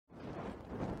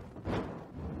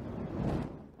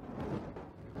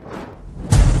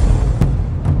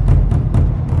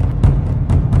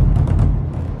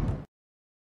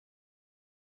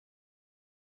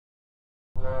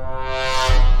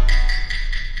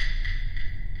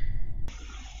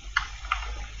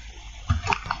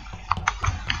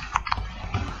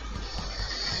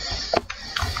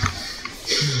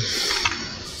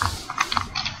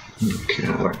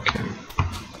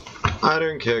I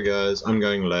don't care, guys. I'm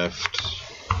going left.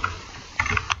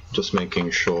 Just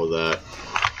making sure that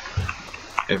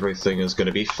everything is going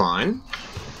to be fine.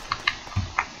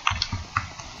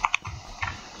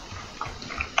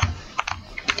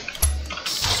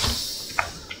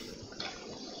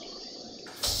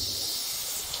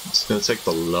 It's going to take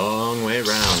the long way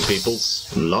round,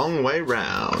 peoples. Long way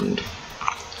round.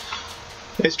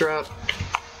 Hey, Strout.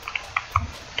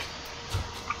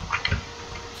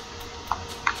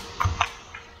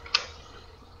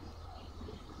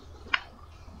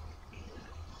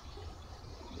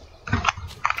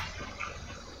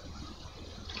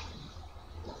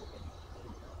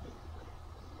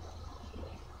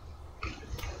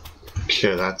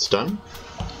 Okay, that's done.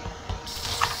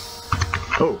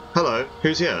 Oh, hello.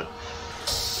 Who's here?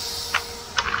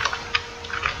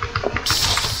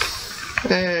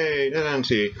 Hey,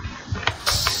 DEDanti.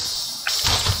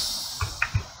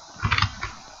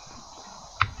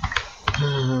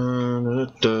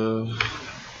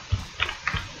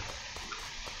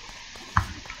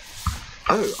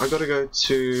 Oh, I gotta go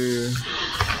to...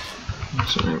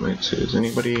 Sorry, wait, is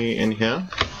anybody in here?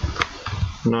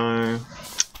 No.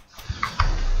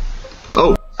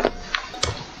 Oh!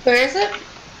 Where is it?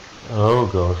 Oh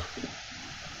god.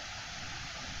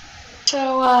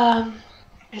 So,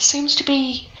 it seems to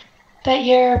be that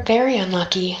you're very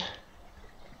unlucky.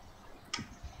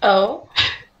 Oh.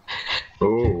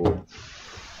 Oh.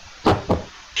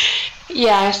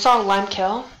 Yeah, I saw Lime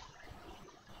kill.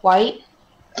 White.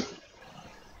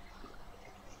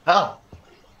 Oh.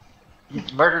 You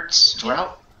murdered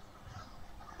Strout?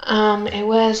 It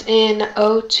was in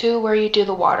O2 where you do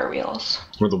the water wheels.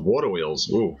 With the water wheels.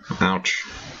 Ooh, ouch.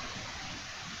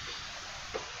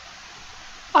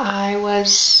 I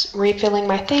was refilling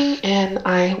my thing and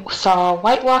I saw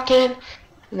White walk in,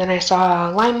 and then I saw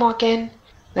Lime walk in,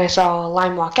 and I saw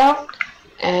Lime walk out,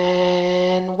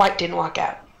 and White didn't walk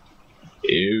out.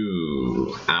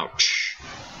 Ew, ouch.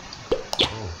 Yeah.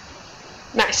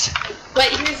 Nice. But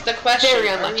here's the question. Very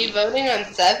Are unlucky. we voting on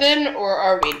 7 or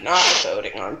are we not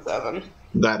voting on 7?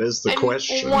 That is the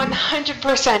question. I'm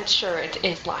 100% sure it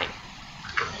is Lime.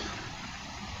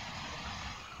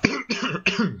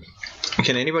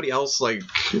 Can anybody else, like,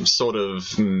 sort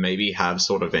of, maybe have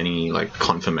sort of any, like,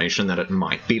 confirmation that it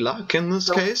might be luck in this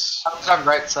case? I was on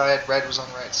right side, Red was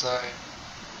on right side.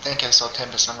 I think I saw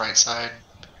Tempest on right side.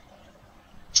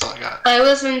 That's all I got. I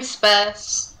was in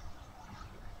Spes.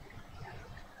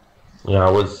 Yeah,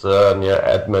 I was near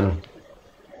admin.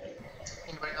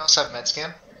 Anybody else have med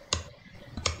scan?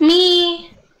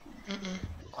 Me.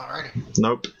 Alrighty.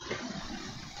 Nope.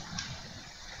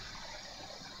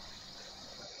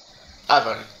 I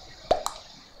voted.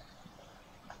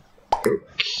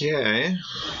 Okay.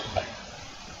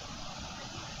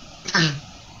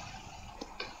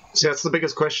 See, that's the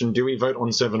biggest question. Do we vote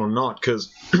on 7 or not?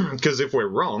 Because if we're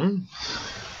wrong...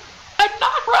 I'm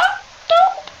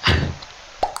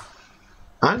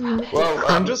not wrong!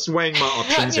 I'm just weighing my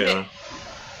options here.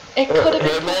 It could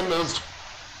have been...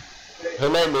 Her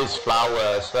name is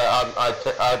Flower, so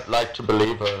I'd like to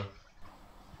believe her.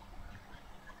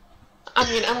 I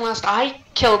mean, unless I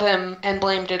killed him and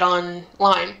blamed it on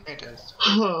Lime. It is.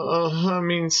 I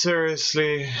mean,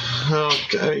 seriously.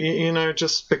 You know,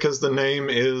 just because the name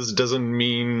is doesn't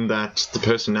mean that the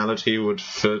personality would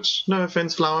fit. No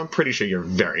offense, Flower, I'm pretty sure you're a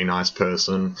very nice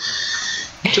person.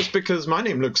 Just because my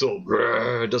name looks all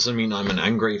doesn't mean I'm an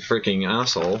angry freaking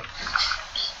asshole.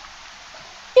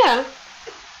 Yeah.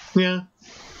 Yeah.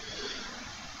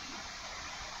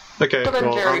 Okay, But I'm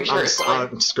well, very sure it's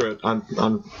Lime. screw it.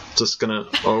 I'm just gonna.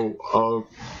 Oh.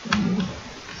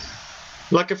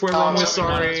 Like, if we're wrong, we're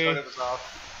sorry.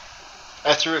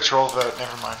 I threw a troll vote,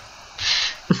 never mind.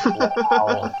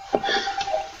 Wow.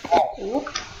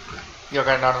 You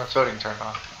got anonymous voting turned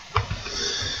on.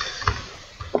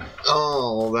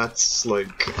 Oh, that's,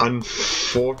 like,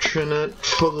 unfortunate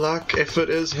for luck if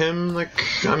it is him.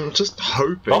 Like, I'm just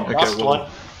hoping. Oh, last one.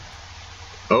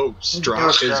 Oh,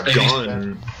 Strat is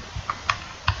gone.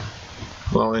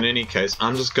 Well, in any case,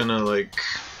 I'm just gonna, like,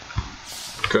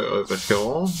 go over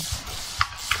here.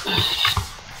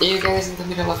 Are you guys in the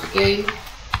middle of a game?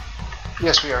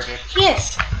 Yes, we are good.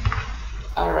 Yes.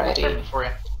 Alrighty. For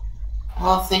you.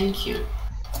 Well, thank you.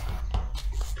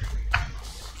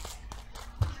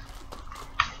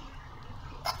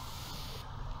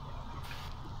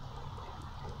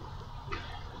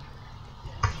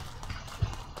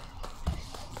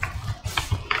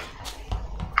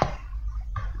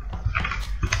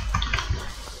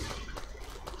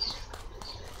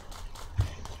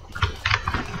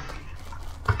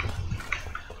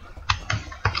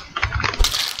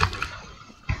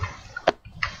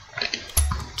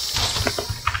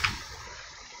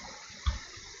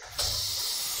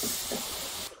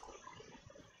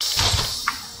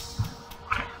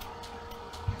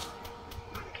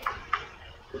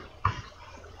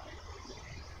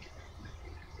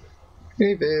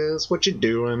 Hey Viz, what you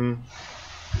doing?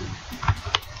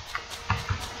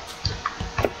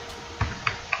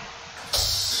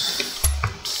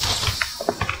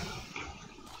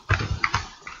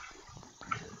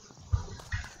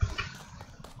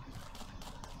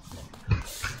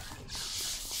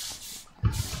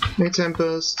 Hey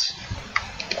Tempest.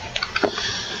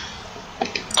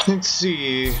 Let's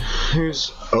see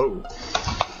who's. Oh.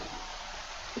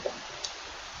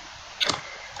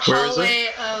 Where is it? Hallway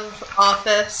of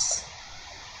office.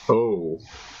 Oh.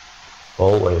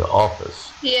 Hallway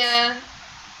office. Yeah.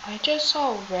 I just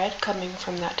saw red coming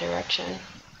from that direction.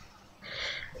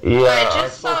 Yeah, I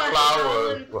just saw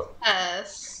Flower. Helen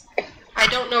S. I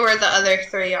don't know where the other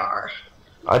three are.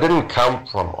 I didn't come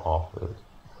from office.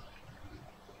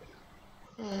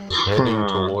 Heading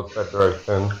towards that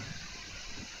direction.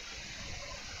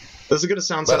 This is gonna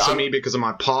sound sus to me because of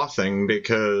my pathing,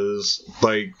 because,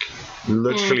 like,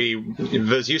 literally,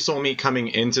 Viz, you saw me coming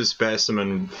into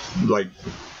Specimen, like,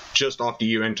 just after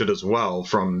you entered as well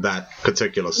from that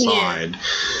particular side. Yeah.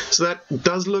 So that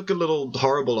does look a little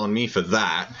horrible on me for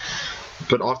that.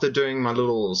 But after doing my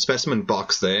little specimen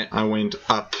box there, I went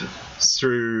up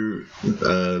through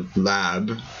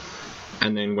lab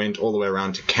and then went all the way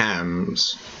around to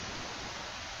cams.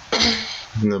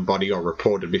 And the body got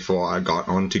reported before I got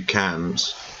onto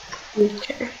cams.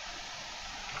 Okay.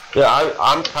 Yeah,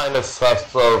 I'm kind of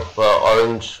sus of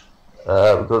Orange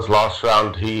because last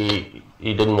round he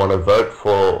didn't want to vote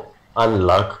for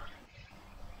Unluck.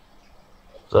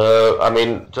 So, I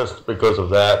mean, just because of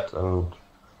that, and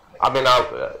I mean,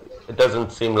 it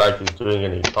doesn't seem like he's doing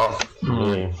any tasks to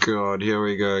me. Oh god, here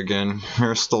we go again.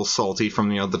 You're still salty from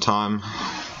the other time.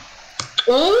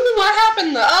 Oh, what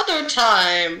happened the other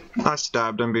time? I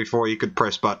stabbed him before he could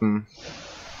press button.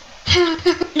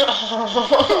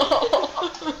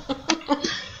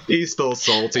 He's still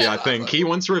salty, I think. He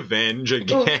wants revenge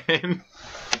again.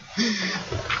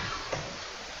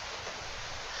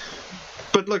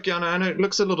 But look, Yana, I know it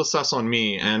looks a little sus on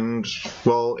me, and,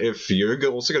 well, if you're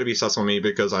also going to be sus on me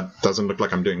because it doesn't look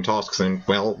like I'm doing tasks, then,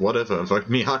 well, whatever. Vote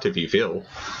me out if you feel.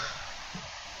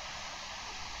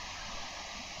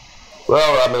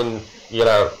 Well, I mean, you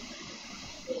know,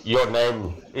 your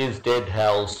name is Dead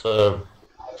Hell, so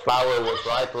Flower was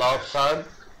right last time.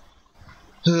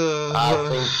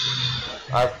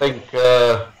 I think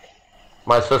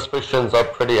my suspicions are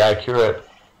pretty accurate.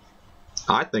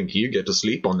 I think you get to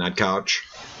sleep on that couch.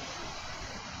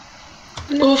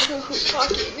 Who's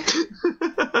talking?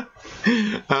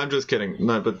 I'm just kidding.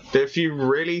 No, but if you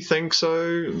really think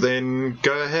so, then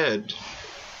go ahead.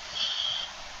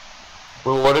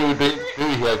 Well, what do we do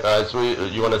here, guys?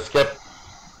 You want to skip?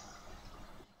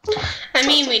 I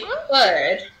mean, we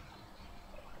could.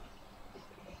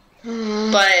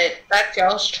 But that's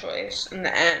y'all's choice in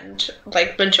the end.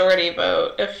 Like, majority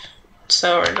vote, if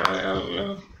so or not, I don't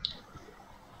know.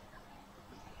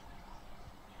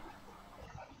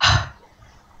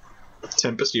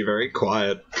 Tempest, you're very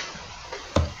quiet.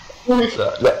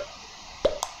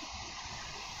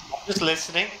 Just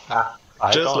listening.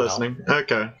 Just listening. Know.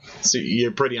 Okay. So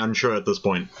you're pretty unsure at this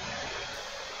point.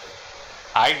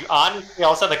 I honestly,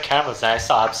 also the cameras, I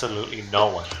saw absolutely no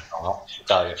one. I'll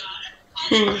tell you.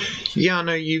 Yeah,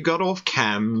 no, you got off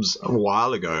cams a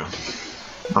while ago.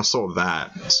 I saw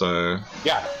that, so...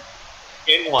 Yeah.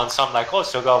 In one, so I'm like, oh,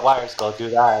 still got wires, go do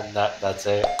that, and that's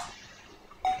it.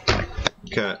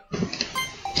 Okay.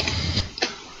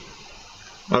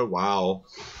 Oh, wow.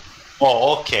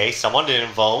 Oh, okay, someone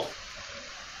didn't vote.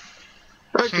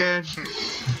 Okay.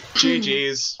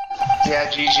 GG's. Yeah,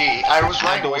 GG. I was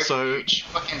right away also... from you. She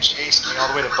fucking chased me all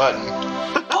the way to button.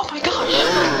 Oh my god!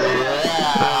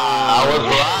 I was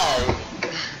right.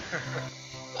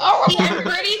 Oh, I'm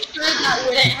pretty sure that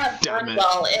wouldn't have done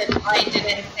well if I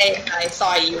didn't say I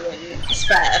saw you in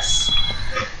Spec.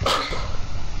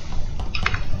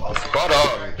 Spot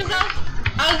on.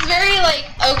 I was very like,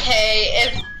 okay,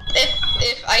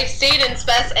 if I stayed in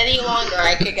Spec any longer,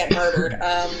 I could get murdered.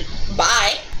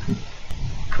 Bye.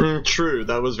 True,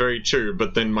 that was very true,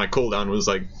 but then my cooldown was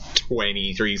like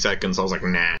 23 seconds, I was like,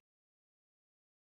 nah.